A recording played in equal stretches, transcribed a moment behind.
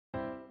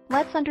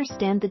Let's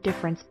understand the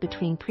difference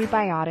between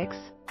prebiotics,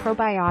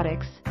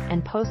 probiotics,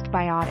 and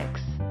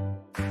postbiotics.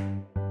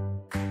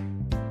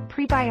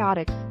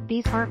 Prebiotics,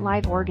 these aren't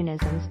live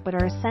organisms but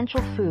are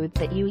essential food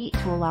that you eat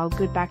to allow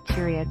good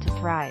bacteria to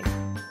thrive.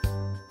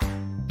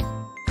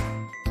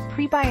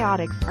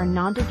 Prebiotics are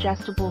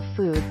non-digestible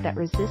food that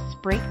resists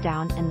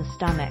breakdown in the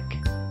stomach.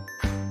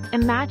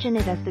 Imagine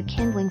it as the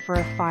kindling for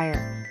a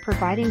fire,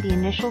 providing the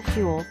initial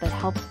fuel that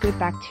helps good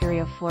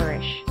bacteria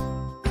flourish.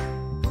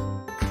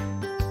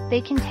 They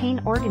contain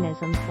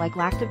organisms like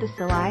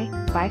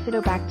lactobacilli,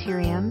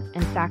 bifidobacterium,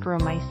 and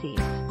Saccharomyces.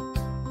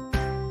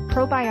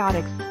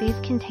 Probiotics, these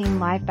contain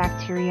live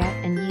bacteria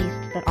and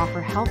yeast that offer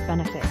health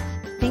benefits.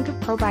 Think of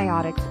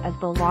probiotics as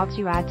the logs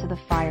you add to the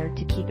fire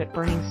to keep it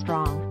burning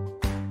strong.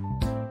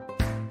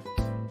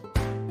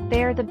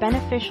 They are the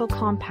beneficial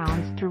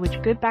compounds through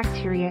which good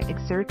bacteria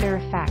exert their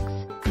effects,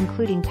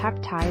 including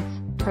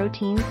peptides,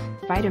 proteins,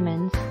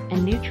 vitamins,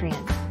 and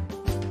nutrients.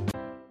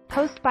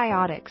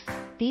 Postbiotics,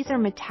 these are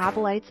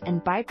metabolites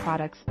and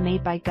byproducts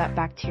made by gut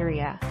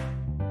bacteria.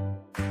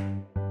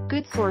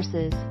 Good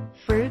sources: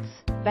 fruits,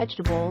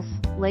 vegetables,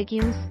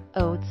 legumes,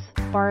 oats,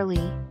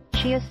 barley,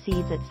 chia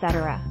seeds,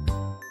 etc.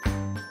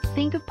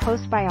 Think of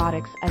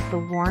postbiotics as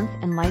the warmth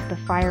and light the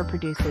fire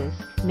produces,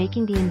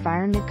 making the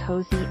environment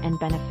cozy and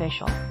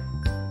beneficial.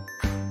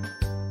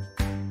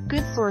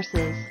 Good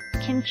sources: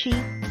 kimchi,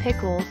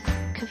 pickles,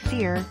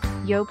 kefir,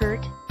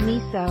 yogurt,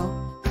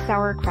 miso,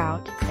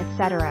 sauerkraut,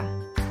 etc.